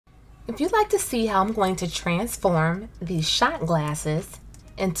If you'd like to see how I'm going to transform these shot glasses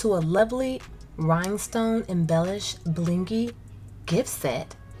into a lovely rhinestone embellished blingy gift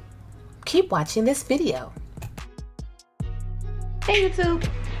set, keep watching this video. Hey YouTube!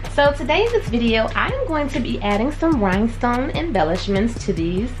 So today in this video, I am going to be adding some rhinestone embellishments to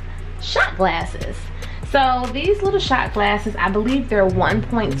these shot glasses. So these little shot glasses, I believe they're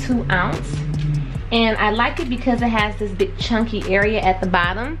 1.2 ounce. And I like it because it has this big chunky area at the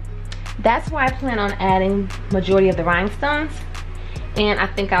bottom. That's why I plan on adding majority of the rhinestones. And I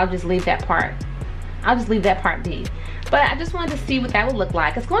think I'll just leave that part. I'll just leave that part be. But I just wanted to see what that would look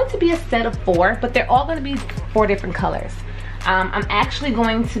like. It's going to be a set of 4, but they're all going to be 4 different colors. I'm actually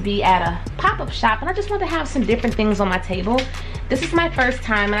going to be at a pop-up shop, and I just want to have some different things on my table. This is my first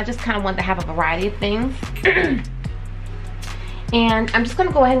time, and I just kind of want to have a variety of things. And I'm just going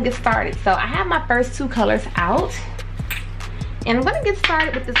to go ahead and get started. So I have my first 2 colors out. And I'm going to get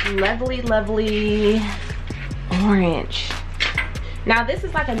started with this lovely, lovely orange. Now this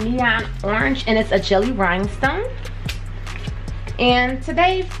is like a neon orange, and it's a jelly rhinestone. And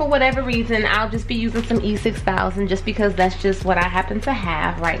today, for whatever reason, I'll just be using some E6000 just because that's just what I happen to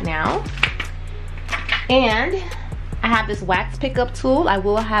have right now. And I have this wax pickup tool. I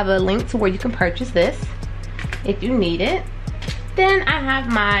will have a link to where you can purchase this if you need it. Then I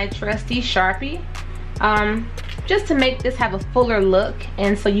have my trusty Sharpie, just to make this have a fuller look,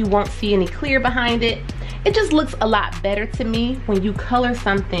 and so you won't see any clear behind it. It just looks a lot better to me when you color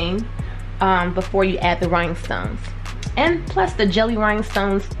something before you add the rhinestones. And plus the jelly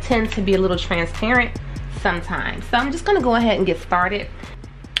rhinestones tend to be a little transparent sometimes. So I'm just gonna go ahead and get started.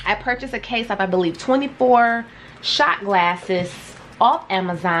 I purchased a case of, I believe, 24 shot glasses off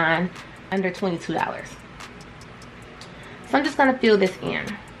Amazon under $22. So I'm just gonna fill this in.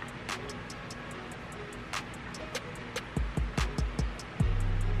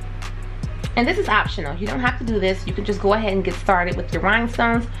 And this is optional. You don't have to do this. You can just go ahead and get started with your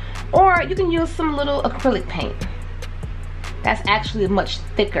rhinestones, or you can use some little acrylic paint. That's actually much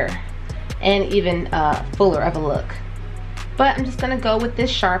thicker and even fuller of a look. But I'm just gonna go with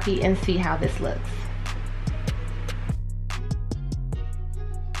this Sharpie and see how this looks.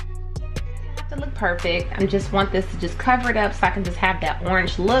 Look perfect. I just want this to just cover it up so I can just have that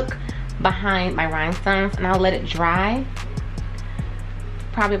orange look behind my rhinestones, and I'll let it dry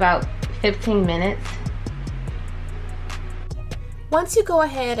probably about 15 minutes. Once you go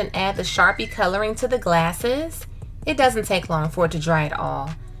ahead and add the Sharpie coloring to the glasses, it doesn't take long for it to dry at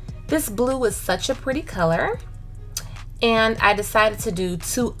all. This blue is such a pretty color, and I decided to do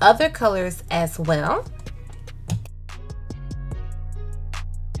 2 other colors as well.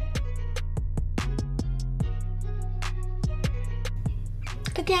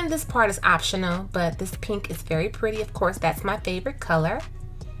 Again, this part is optional, but this pink is very pretty. Of course, that's my favorite color.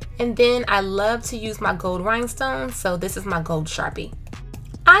 And then I love to use my gold rhinestones, so this is my gold Sharpie.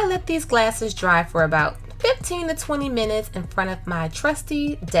 I let these glasses dry for about 15 to 20 minutes in front of my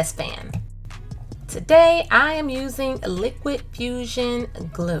trusty desk fan. Today, I am using liquid fusion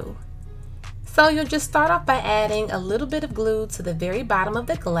glue. So you'll just start off by adding a little bit of glue to the very bottom of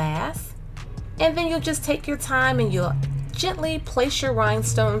the glass, and then you'll just take your time and you'll gently place your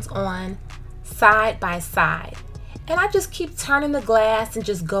rhinestones on side by side. And I just keep turning the glass and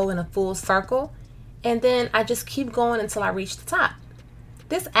just go in a full circle, and then I just keep going until I reach the top.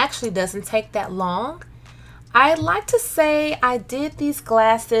 This actually doesn't take that long. I'd like to say I did these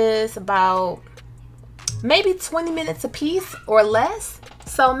glasses about maybe 20 minutes a piece or less,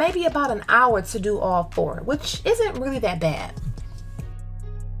 so maybe about an hour to do all 4, which isn't really that bad.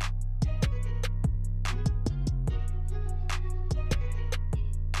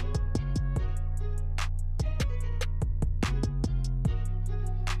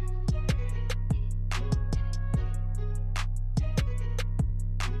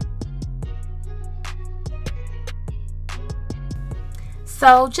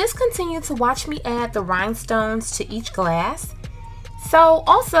 So just continue to watch me add the rhinestones to each glass. So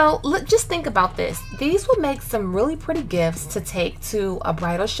also, look, just think about this. These will make some really pretty gifts to take to a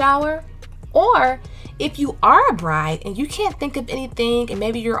bridal shower. Or if you are a bride and you can't think of anything and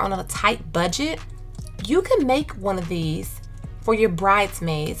maybe you're on a tight budget, you can make one of these for your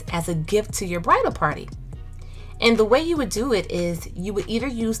bridesmaids as a gift to your bridal party. And the way you would do it is you would either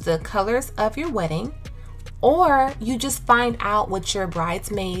use the colors of your wedding, or you just find out what your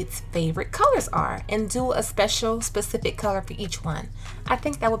bridesmaids' favorite colors are and do a special specific color for each one. I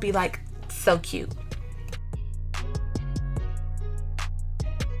think that would be like so cute.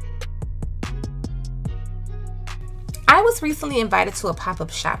 I was recently invited to a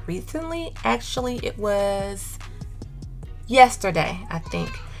pop-up shop recently. Actually, it was yesterday, I think.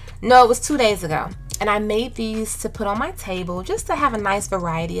 No, it was 2 days ago. And I made these to put on my table just to have a nice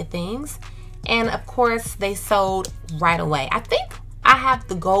variety of things. And of course, they sold right away. I think I have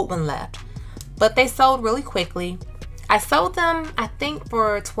the gold one left, but they sold really quickly. I sold them, I think,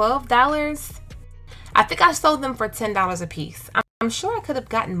 for $12. I think I sold them for $10 a piece. I'm sure I could have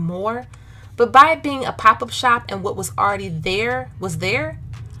gotten more, but by it being a pop-up shop and what was already there was there,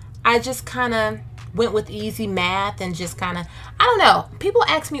 I just kind of went with easy math and just kind of, I don't know. People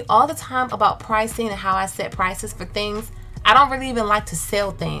ask me all the time about pricing and how I set prices for things. I don't really even like to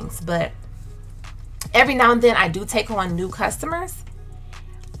sell things, but every now and then I do take on new customers.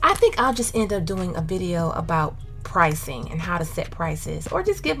 I think I'll just end up doing a video about pricing and how to set prices, or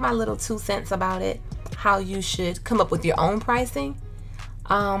just give my little 2 cents about it, how you should come up with your own pricing.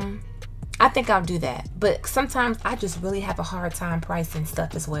 I think I'll do that, but sometimes I just really have a hard time pricing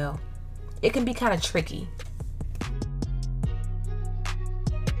stuff as well. It can be kind of tricky.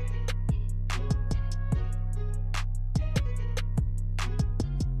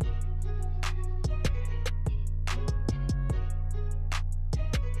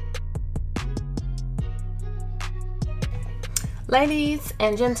 Ladies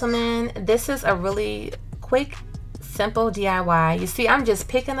and gentlemen, this is a really quick, simple DIY. You see, I'm just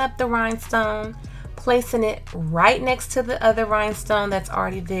picking up the rhinestone, placing it right next to the other rhinestone that's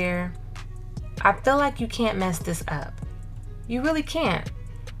already there. I feel like you can't mess this up. You really can't.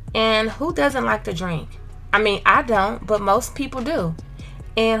 And who doesn't like to drink? I mean, I don't, but most people do.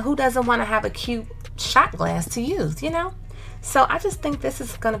 And who doesn't want to have a cute shot glass to use, you know? So I just think this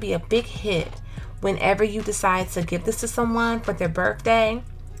is going to be a big hit whenever you decide to give this to someone for their birthday.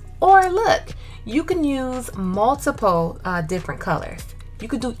 Or look, you can use multiple different colors. You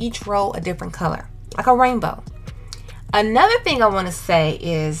could do each row a different color, like a rainbow. Another thing I want to say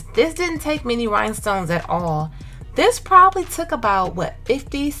is this didn't take many rhinestones at all. This probably took about, what,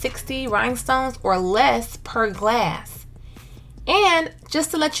 50, 60 rhinestones or less per glass. And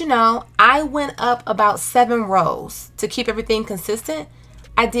just to let you know, I went up about 7 rows to keep everything consistent.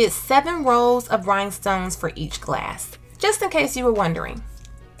 I did 7 rows of rhinestones for each glass, just in case you were wondering.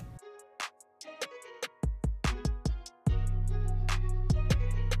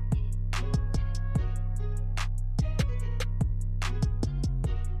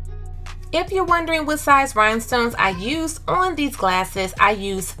 If you're wondering what size rhinestones I used on these glasses, I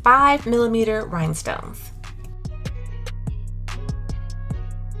used 5mm rhinestones.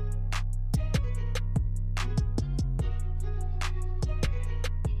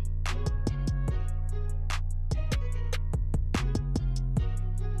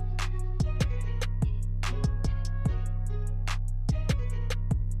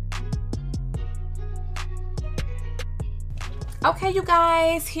 Okay, you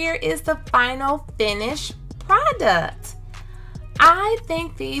guys, here is the final finished product. I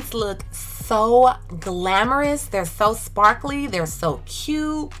think these look so glamorous. They're so sparkly. They're so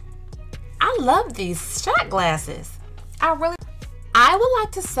cute. I love these shot glasses. I would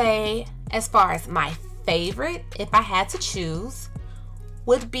like to say, as far as my favorite, if I had to choose,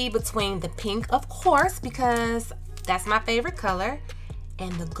 would be between the pink, of course, because that's my favorite color,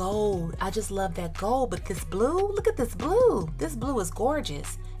 and the gold. I just love that gold, but this blue, look at this blue. This blue is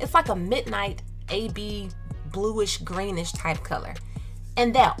gorgeous. It's like a midnight AB bluish greenish type color.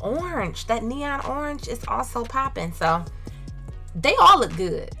 And that orange, that neon orange is also popping. So they all look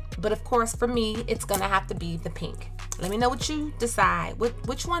good. But of course, for me, it's gonna have to be the pink. Let me know what you decide.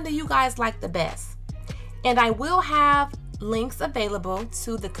 Which one do you guys like the best? And I will have links available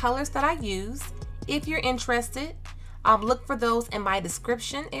to the colors that I use. If you're interested, look for those in my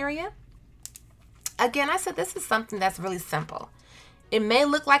description area. Again, I said this is something that's really simple. It may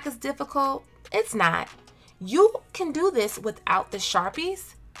look like it's difficult. It's not. You can do this without the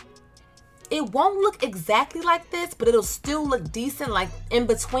Sharpies. It won't look exactly like this, but it'll still look decent. Like in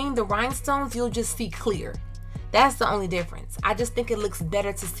between the rhinestones, you'll just see clear. That's the only difference. I just think it looks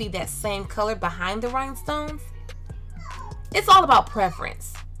better to see that same color behind the rhinestones. It's all about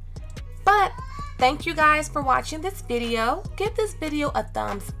preference. But thank you guys for watching this video. Give this video a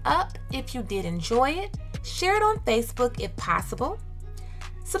thumbs up if you did enjoy it. Share it on Facebook if possible.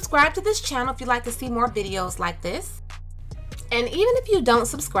 Subscribe to this channel if you'd like to see more videos like this. And even if you don't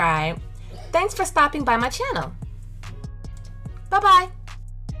subscribe, thanks for stopping by my channel. Bye-bye.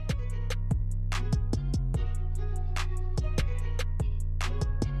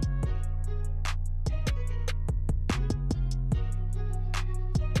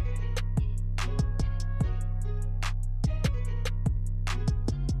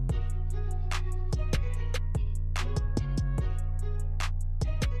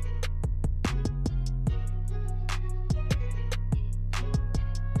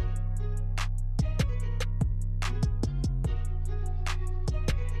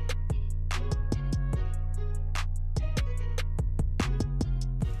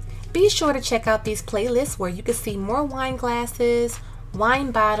 Be sure to check out these playlists where you can see more wine glasses,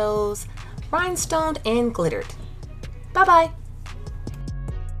 wine bottles, rhinestoned and glittered. Bye bye.